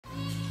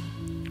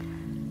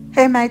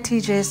Hey, my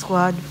TJ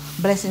squad,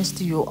 blessings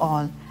to you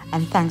all,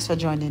 and thanks for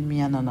joining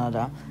me on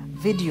another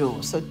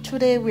video. So,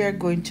 today we are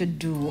going to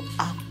do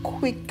a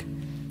quick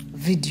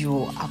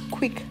video, a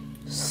quick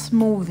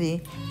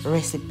smoothie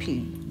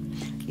recipe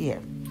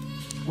here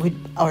with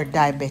our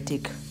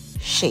diabetic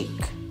shake.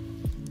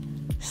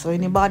 So,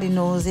 anybody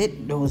knows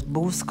it, those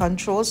boost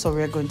control. So,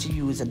 we're going to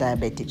use a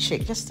diabetic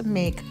shake just to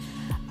make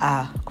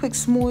a quick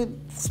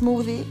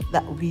smoothie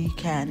that we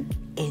can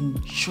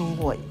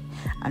enjoy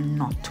and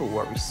not to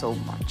worry so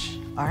much.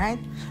 All right,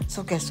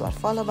 so guess what,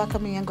 follow back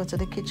of me and go to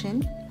the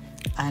kitchen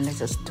and let's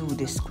just do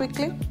this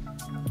quickly.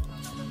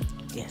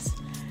 Yes,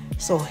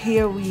 so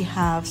here we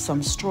have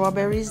some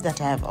strawberries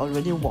that I have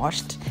already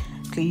washed,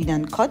 clean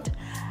and cut.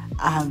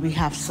 We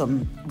have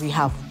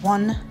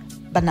one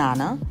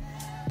banana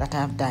that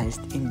I have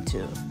diced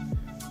into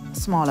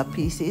smaller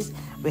pieces.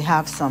 We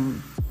have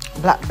some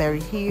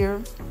blackberry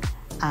here,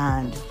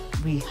 and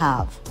we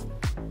have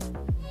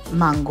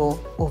mango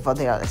over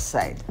the other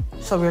side.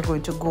 So we're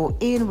going to go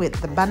in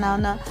with the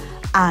banana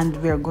and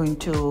we're going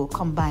to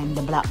combine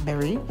the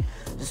blackberry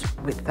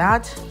with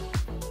that,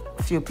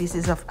 a few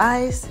pieces of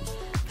ice,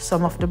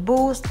 some of the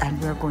boost,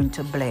 and we're going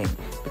to blend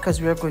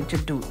because we're going to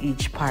do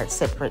each part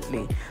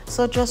separately.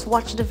 So just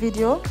watch the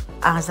video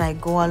as I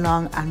go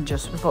along and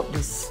just whip up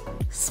this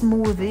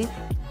smoothie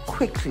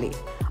quickly.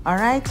 All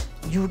right,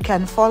 you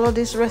can follow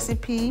this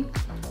recipe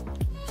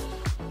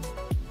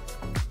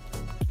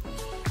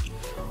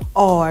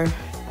or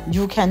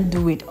you can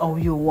do it how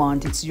you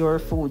want. It's your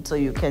food, so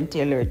you can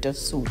tailor it to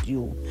suit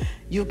you.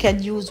 You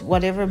can use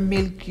whatever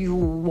milk you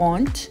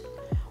want,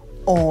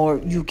 or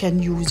you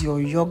can use your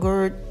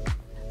yogurt,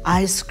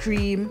 ice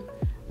cream,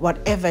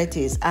 whatever it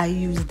is. I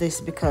use this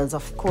because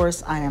of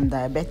course I am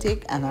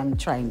diabetic and I'm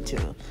trying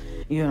to,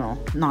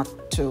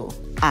 not to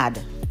add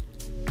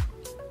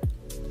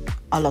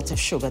a lot of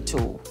sugar to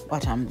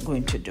what I'm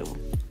going to do.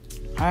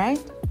 All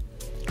right,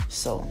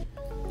 so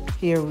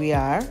here we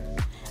are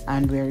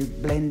and we're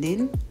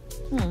blending.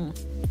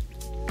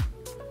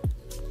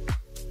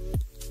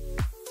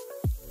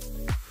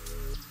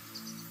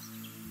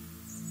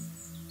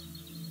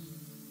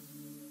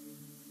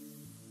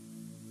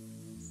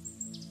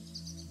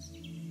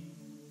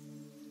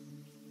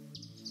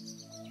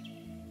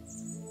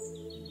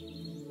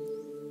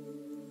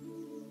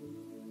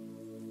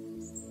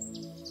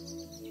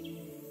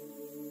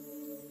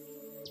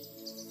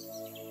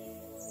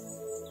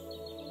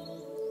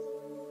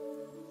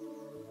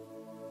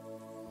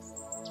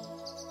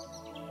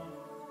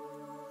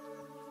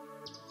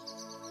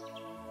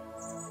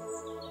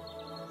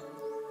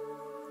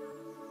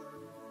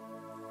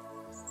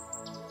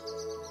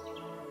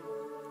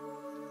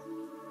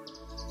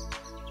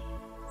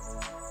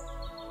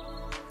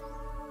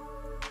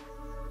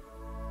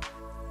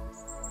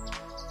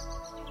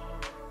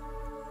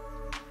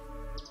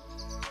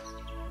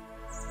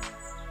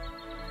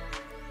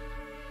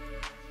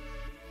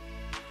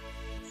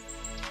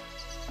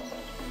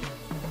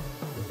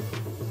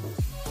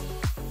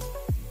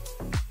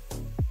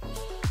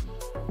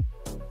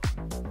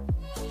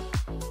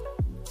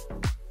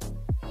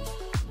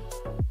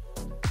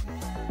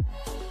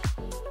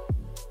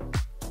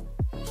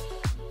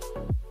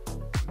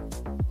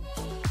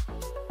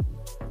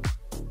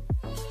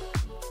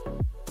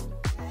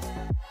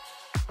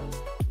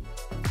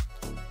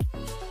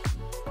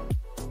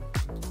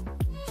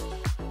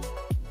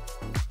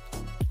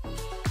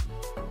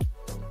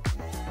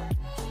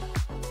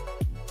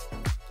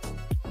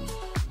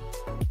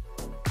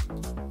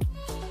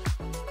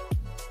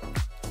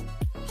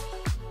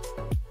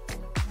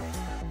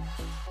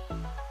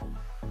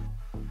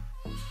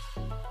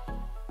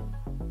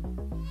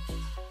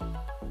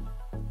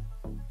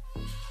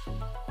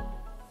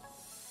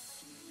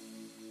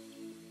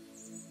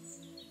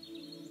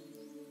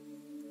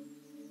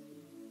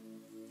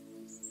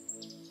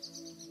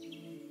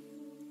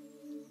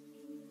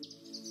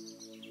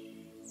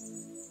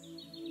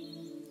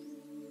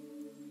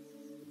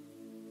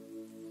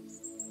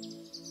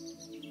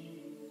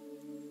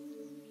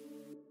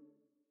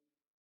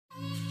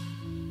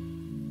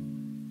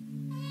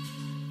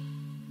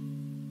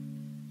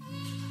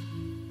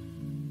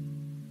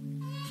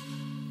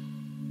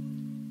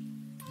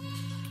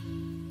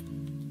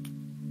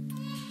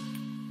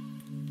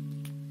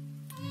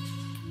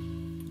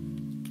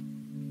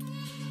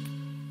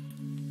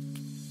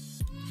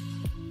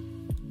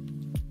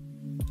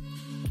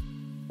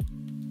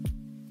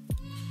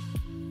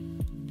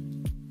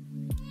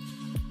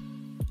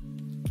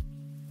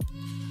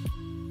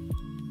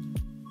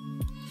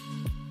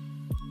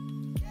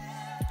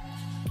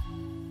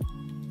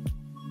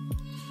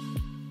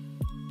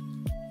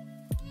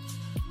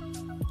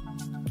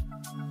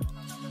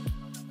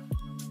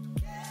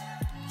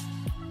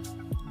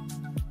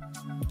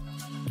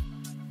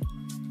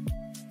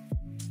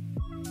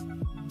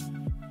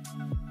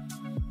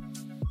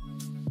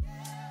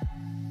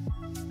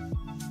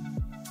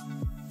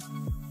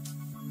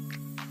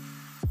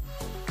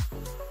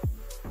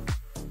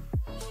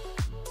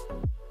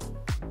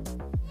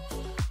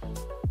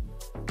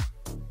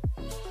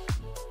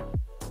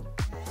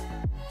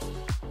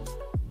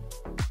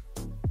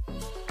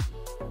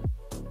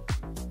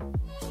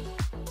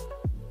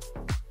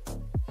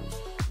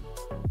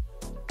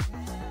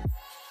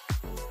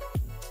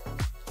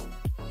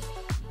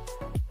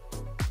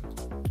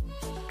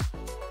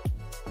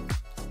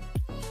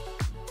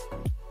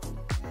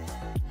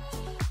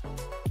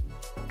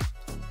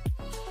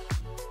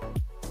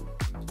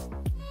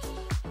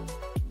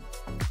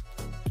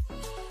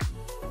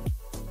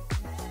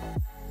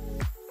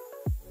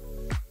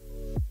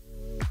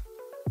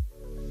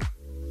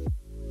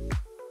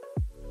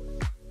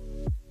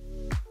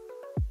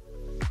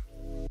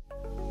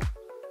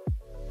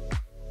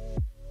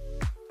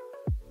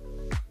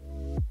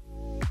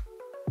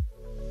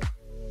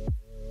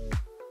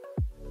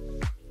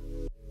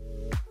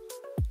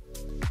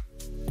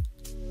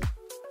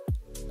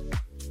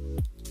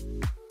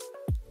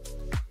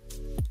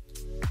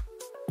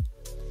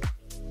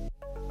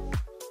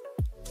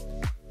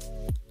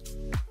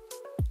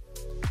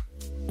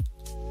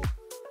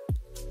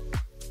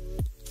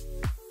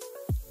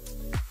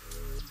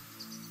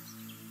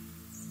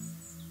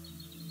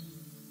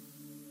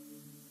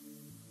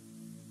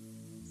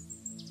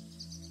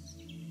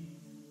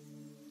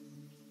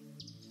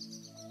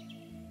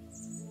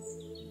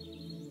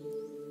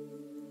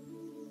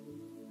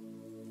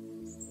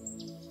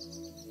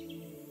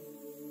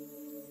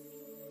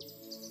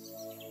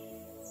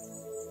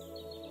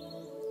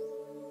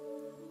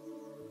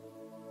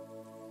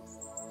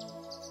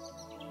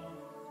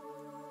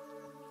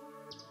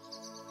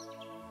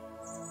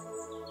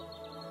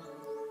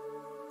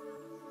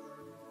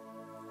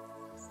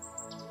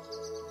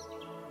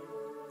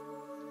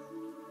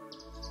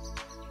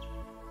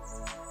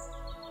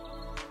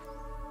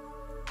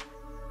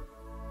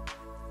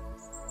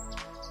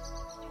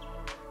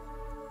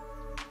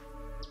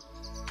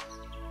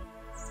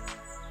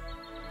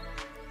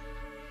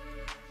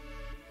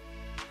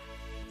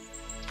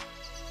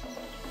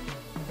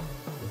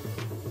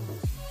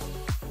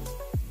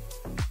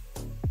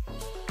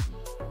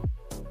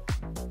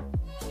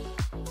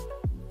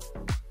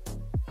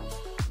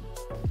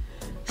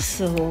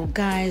 So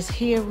guys,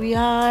 here we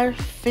are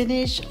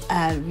finished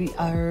and we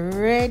are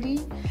ready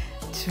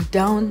to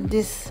down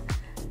this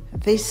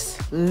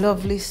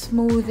lovely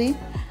smoothie.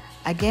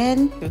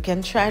 Again, you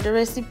can try the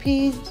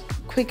recipe,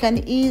 quick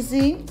and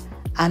easy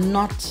and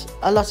not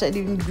a lot of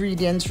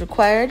ingredients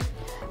required.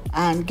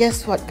 And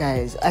guess what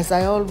guys, as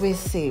I always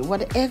say,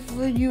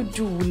 whatever you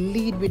do,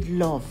 lead with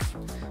love.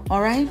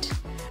 All right,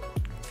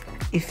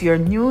 if you're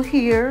new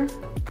here,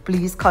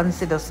 please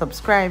consider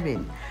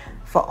subscribing.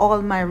 For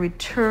all my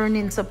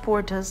returning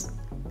supporters,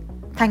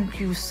 thank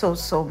you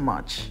so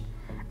much.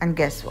 And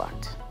guess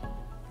what?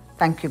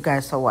 Thank you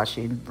guys for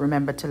watching.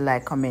 Remember to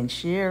like, comment,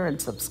 share,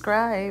 and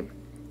subscribe.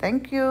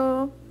 Thank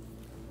you.